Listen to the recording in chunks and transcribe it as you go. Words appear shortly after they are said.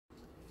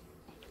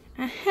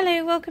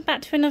Hello, welcome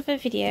back to another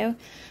video.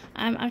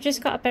 I've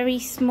just got a very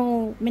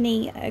small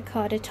mini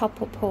Ocado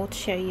top-up haul to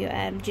show you,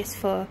 just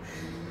for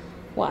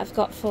what I've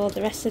got for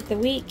the rest of the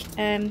week.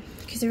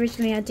 Because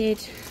originally I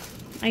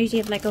usually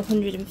have like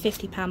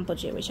 £150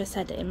 budget, which I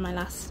said in my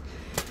last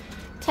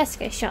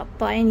Tesco shop,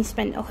 but I only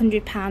spent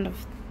 £100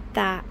 of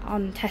that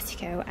on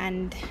Tesco,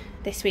 and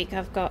this week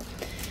I've got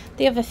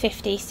the other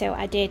 50, so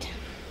I did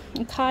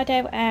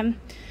Ocado.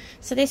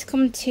 So this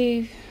come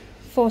to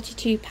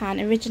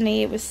 £42.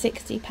 Originally it was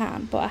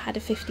 £60, but I had a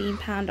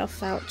 £15 off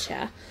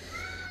voucher.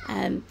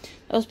 There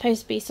was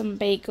supposed to be some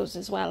bagels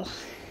as well,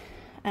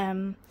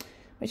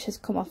 which has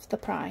come off the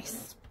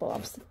price, but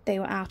obviously they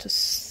were out of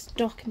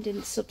stock and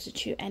didn't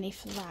substitute any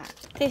for that.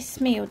 This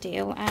meal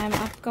deal,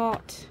 I've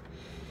got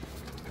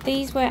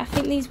these were, I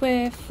think these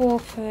were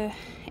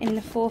in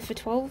the 4 for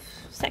 12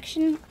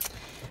 section.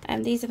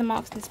 These are the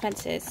Marks and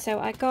Spencers. So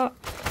I got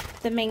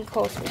the main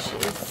course, which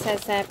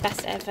says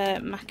best ever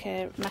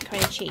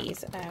macaroni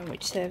cheese,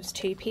 which serves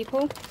 2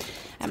 people.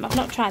 I've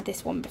not tried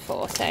this one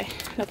before, so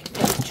looking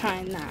forward to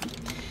trying that.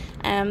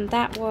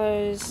 That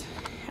was,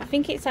 I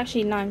think it's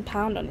actually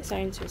 £9 on its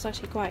own, so it's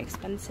actually quite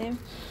expensive.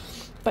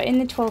 But in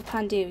the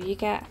 £12 deal you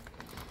get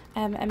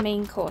a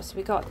main course.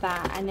 We got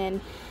that, and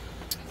then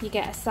you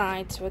get a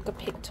side. So I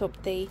picked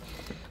up the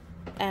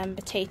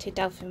potato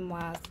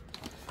dauphinoise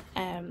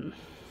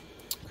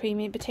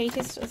creamy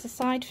potatoes as a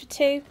side for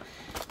 2,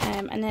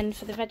 and then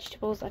for the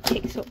vegetables I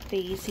picked up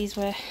these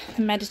were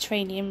the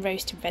Mediterranean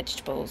roasted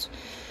vegetables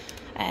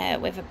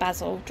with a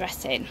basil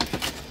dressing,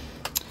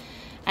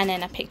 and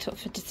then I picked up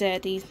for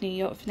dessert these New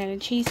York vanilla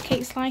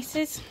cheesecake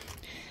slices.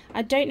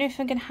 I don't know if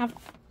I'm going to have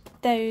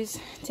those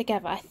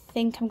together. I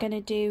think I'm going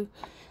to do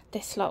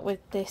this lot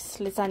with this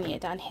lasagna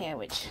down here,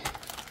 which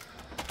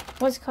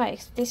was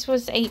this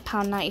was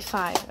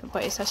 £8.95,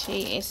 but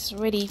it's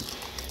really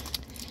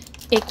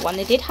big one.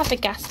 They did have a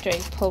gastro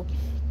pub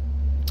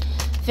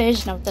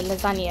version of the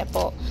lasagna,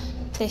 but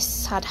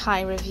this had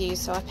high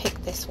reviews, so I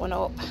picked this one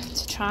up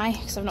to try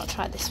because I've not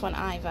tried this one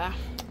either.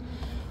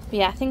 But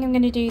yeah, I think I'm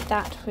going to do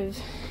that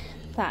with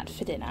that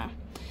for dinner,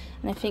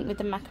 and I think with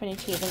the macaroni and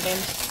cheese I'm going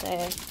to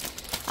serve.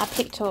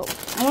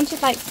 I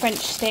wanted like French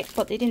stick,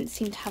 but they didn't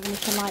seem to have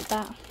anything like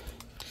that.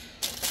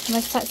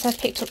 So I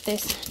picked up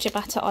this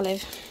ciabatta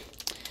olive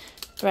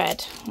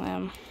bread.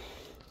 I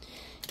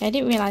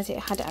didn't realise it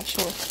had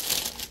actual.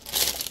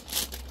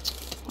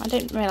 I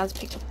didn't realise I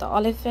picked up the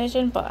olive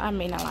version, but I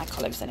mean I like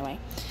olives anyway.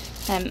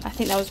 I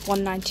think that was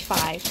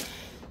 £1.95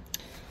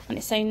 on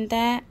its own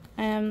there.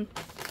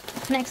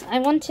 Next I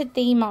wanted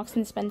the Marks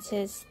and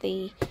Spencers,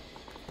 the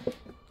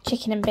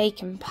chicken and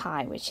bacon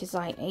pie, which is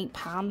like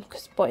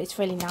 £8, but it's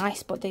really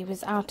nice, but they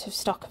was out of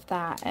stock of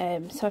that.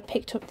 So I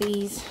picked up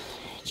these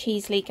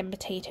cheese leek and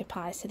potato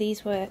pies. So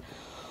these were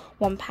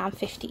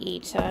 £1.50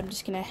 each, so I'm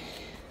just going to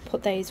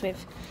put those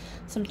with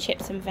some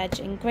chips and veg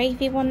and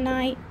gravy one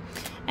night.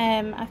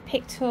 I've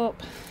picked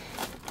up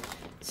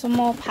some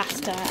more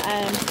pasta.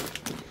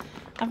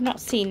 I've not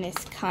seen this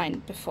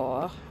kind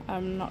before.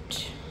 I'm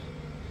not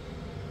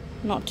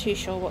too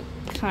sure what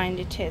kind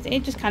it is.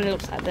 It just kind of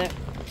looks like the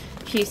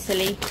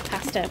fusilli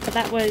pasta, but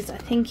that was, I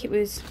think it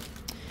was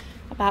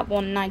about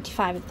 £1.95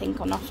 I think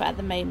on offer at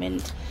the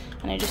moment.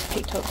 And I just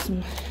picked up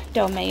some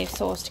dolmayo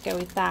sauce to go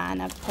with that,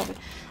 and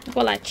I've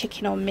got like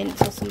chicken or mince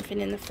or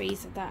something in the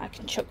freezer that I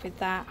can chuck with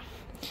that.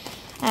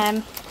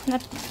 And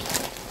I've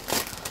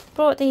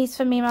brought these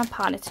for me and my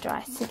partner to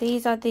try. So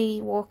these are the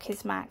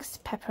Walker's Max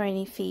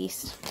Pepperoni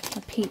Feast,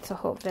 a Pizza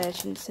Hut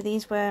version. So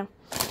these were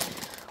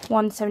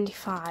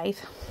 £1.75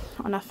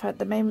 on offer at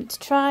the moment to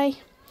try.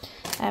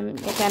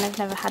 Again, I've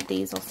never had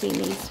these or seen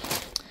these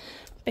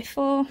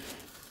before.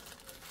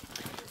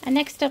 And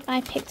next up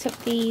I picked up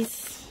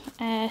these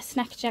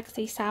Snack Jacks,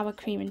 these sour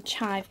cream and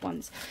chive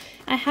ones.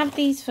 I have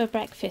these for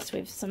breakfast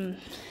with some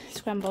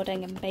scrambled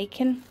egg and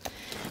bacon,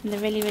 and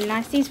they're really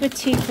nice. These were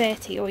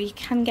 £2.30, or you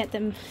can get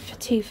them for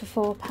 2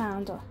 for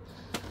 £4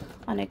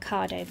 on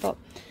Ocado, but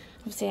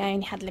obviously I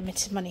only had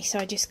limited money, so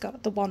I just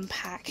got the 1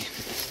 pack.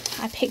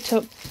 I picked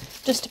up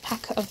just a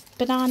packet of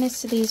bananas,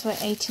 so these were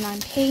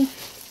 89p.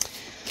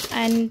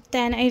 And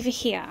then over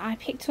here I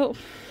picked up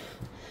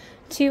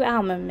 2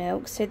 almond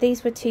milks. So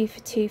these were 2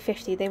 for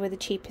 £2.50. They were the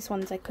cheapest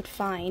ones I could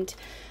find,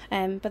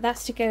 but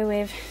that's to go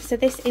with. So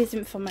this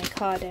isn't from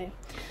Ocado.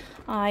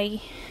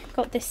 I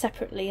got this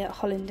separately at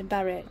Holland &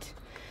 Barrett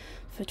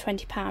for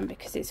 £20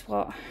 because it's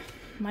what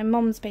my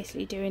mum's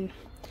basically doing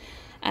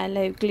a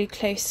low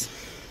glucose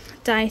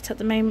diet at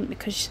the moment,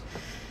 because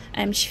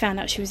she found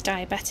out she was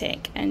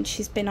diabetic, and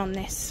she's been on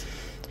this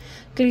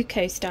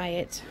glucose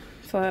diet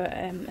for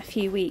a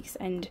few weeks,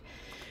 and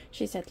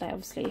she said like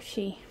obviously if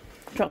she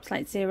drops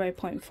like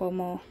 0.4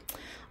 more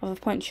of a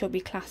point, she'll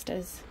be classed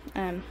as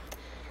well,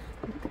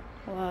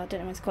 I don't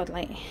know what it's called,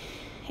 like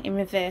in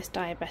reverse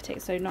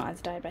diabetic, so not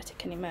as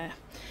diabetic anymore,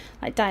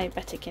 like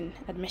diabetic in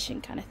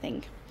admission kind of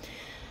thing.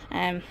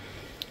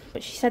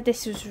 But she said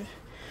this was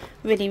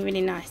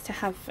really nice to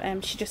have.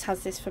 She just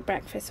has this for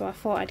breakfast, so I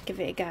thought I'd give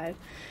it a go.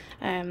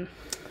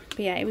 But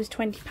yeah, it was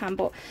 £20,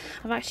 but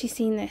I've actually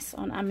seen this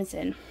on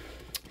Amazon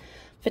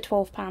for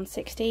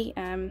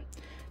 £12.60.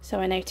 So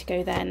I know to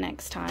go there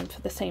next time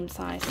for the same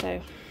size.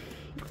 So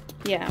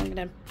yeah, I'm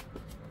gonna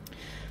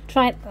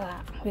try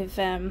that with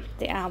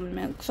the almond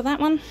milk for that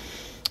one.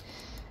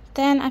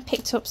 Then I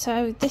picked up,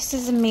 so this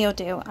is a meal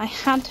deal. I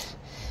had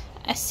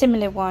a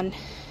similar one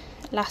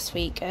last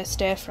week, a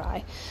stir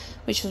fry,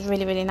 which was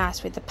really, really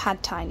nice with the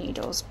pad thai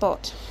noodles,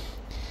 but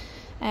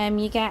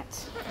you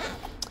get,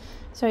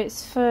 so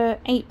it's for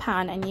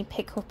 £8 and you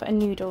pick up a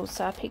noodle.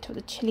 So I picked up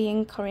the chili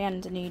and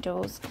coriander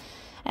noodles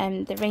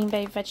and the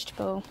rainbow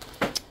vegetable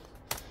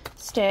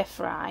stir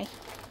fry,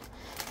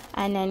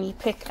 and then you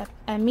pick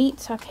a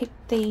meat. So I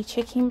picked the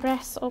chicken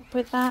breast up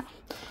with that,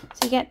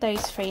 so you get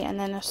those three, and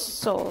then a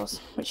sauce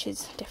which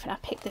is different.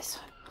 I picked this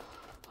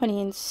honey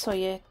and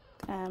soya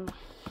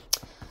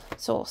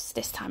sauce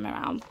this time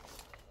around.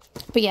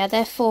 But yeah,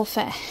 they're 4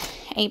 for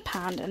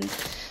 £8, and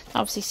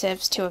obviously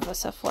serves 2 of us,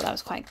 so I thought that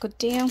was quite a good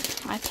deal.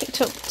 I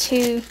picked up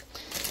 2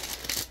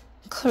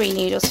 curry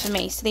noodles for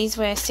me, so these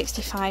were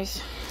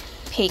 65p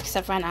because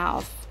I've run out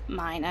of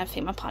mine. I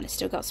think my partner's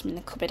still got some in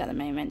the cupboard at the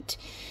moment.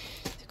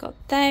 So I've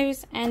got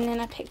those, and then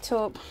I picked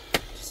up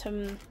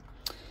some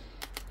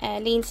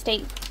lean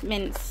steak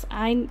mince.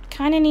 I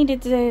kind of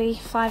needed the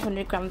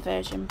 500g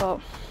version, but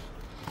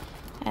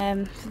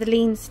for the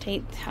lean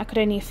steak I could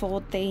only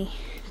afford the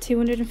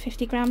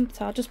 250g,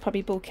 so I'll just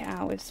probably bulk it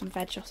out with some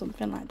veg or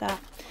something like that.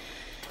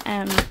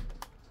 But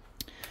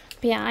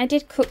yeah, I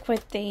did cook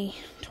with the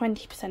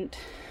 20%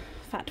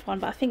 fat one,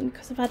 but I think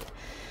because I've had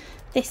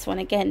this one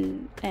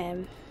again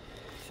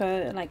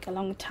for like a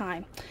long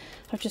time,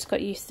 I've just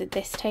got used to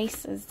this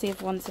taste, as the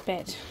other one's a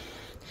bit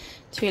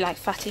too like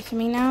fatty for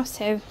me now.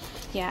 So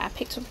yeah, I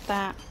picked up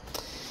that,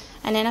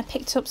 and then I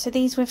picked up, so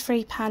these were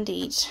 £3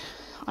 each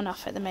on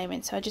offer at the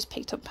moment, so I just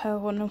picked up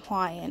Pearl and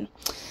Hawaiian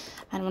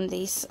and one of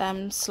these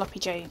Sloppy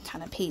Joe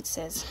kind of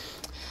pizzas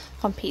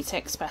from Pizza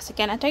Express.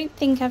 Again, I don't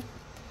think I've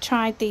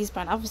tried these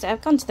brands. Obviously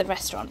I've gone to the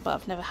restaurant, but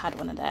I've never had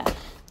one of their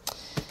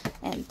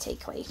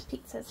takeaway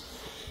pizzas.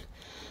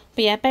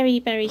 But yeah, very,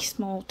 very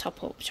small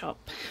top-up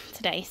shop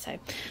today, so it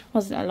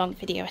wasn't a long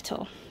video at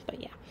all. But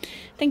yeah,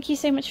 thank you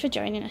so much for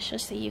joining. I shall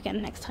see you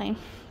again next time.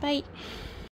 Bye.